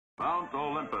Mount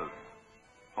Olympus,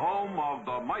 home of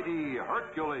the mighty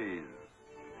Hercules.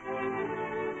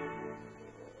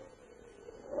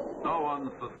 No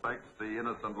one suspects the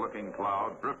innocent-looking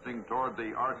cloud drifting toward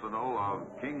the arsenal of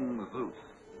King Zeus.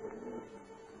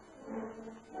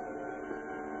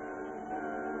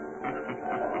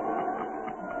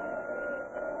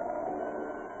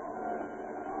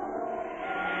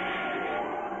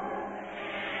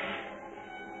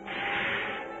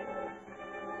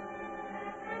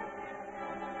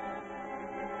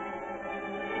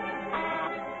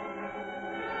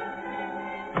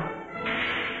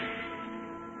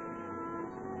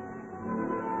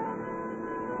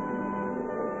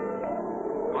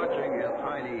 Clutching his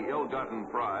tiny, ill-gotten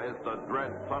prize, the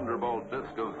dread Thunderbolt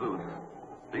disc of Zeus,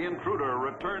 the intruder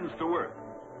returns to Earth,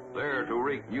 there to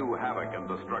wreak new havoc and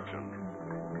destruction.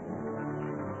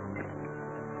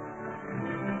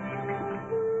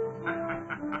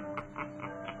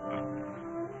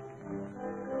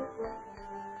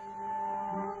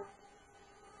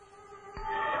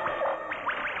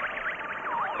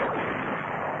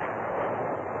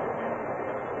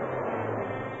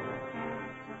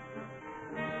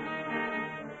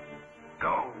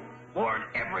 Warn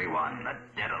everyone that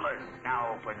Daedalus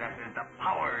now possesses the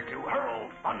power to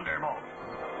hurl Thunderbolt.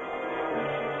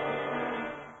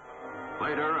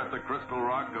 Later, at the crystal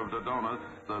rock of Daedalus,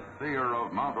 the seer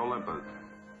of Mount Olympus.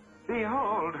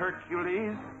 Behold,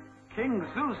 Hercules, King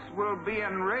Zeus will be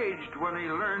enraged when he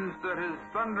learns that his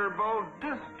Thunderbolt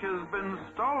disc has been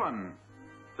stolen.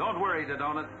 Don't worry,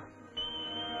 Daedalus.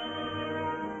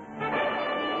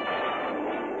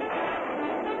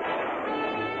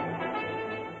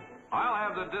 I'll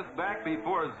have the disc back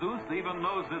before Zeus even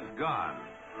knows it's gone.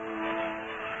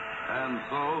 And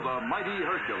so the mighty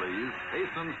Hercules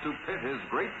hastens to pit his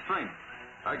great strength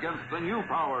against the new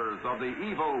powers of the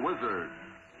evil wizard.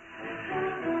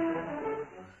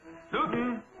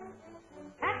 Newton!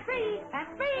 That's me!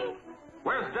 That's me!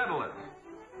 Where's Daedalus?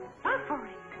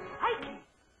 Suffering, hiking.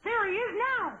 There he is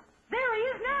now! There he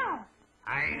is now!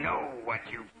 I know what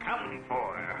you've come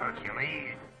for,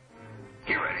 Hercules.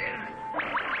 Here it is.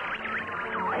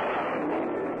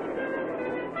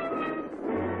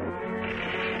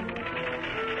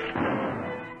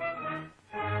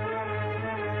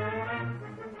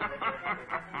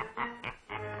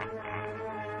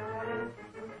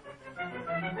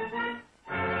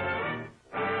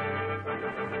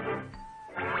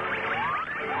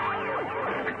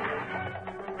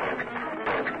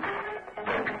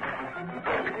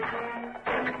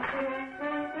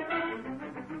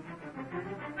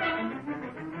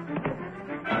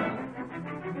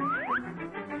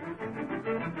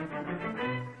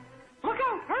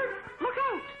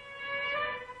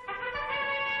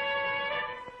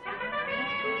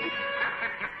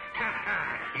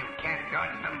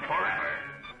 Dodge them forever.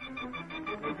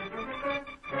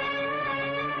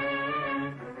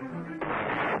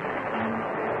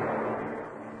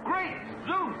 Great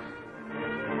Zeus!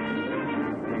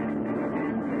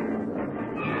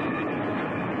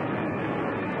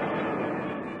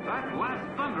 That last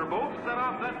Thunderbolt set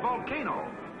off that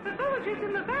volcano. The villagers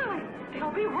in the valley,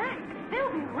 they'll be wrecked.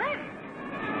 They'll be wrecked.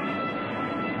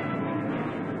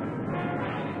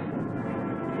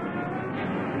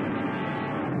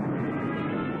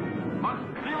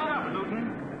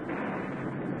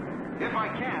 If I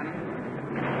can.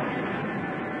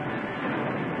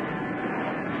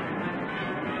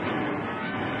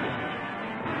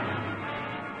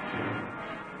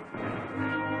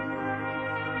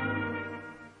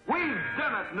 We've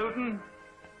done it, Newton.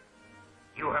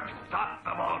 You have stopped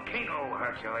the volcano,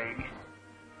 Hercules.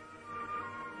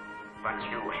 But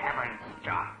you haven't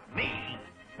stopped me.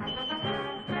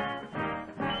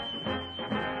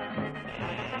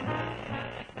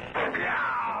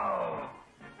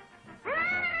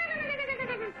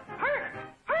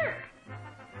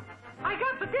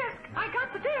 I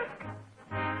got the disc!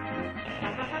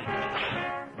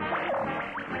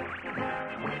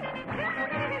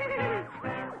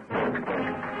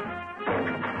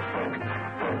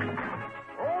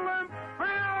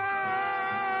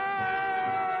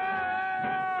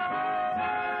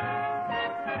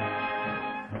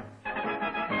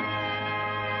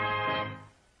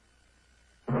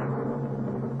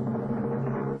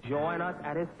 Join us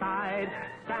at his side,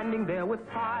 standing there with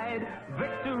pride.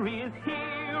 Victory is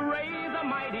here, raise a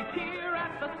mighty cheer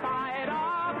at the side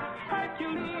of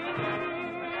Hercules.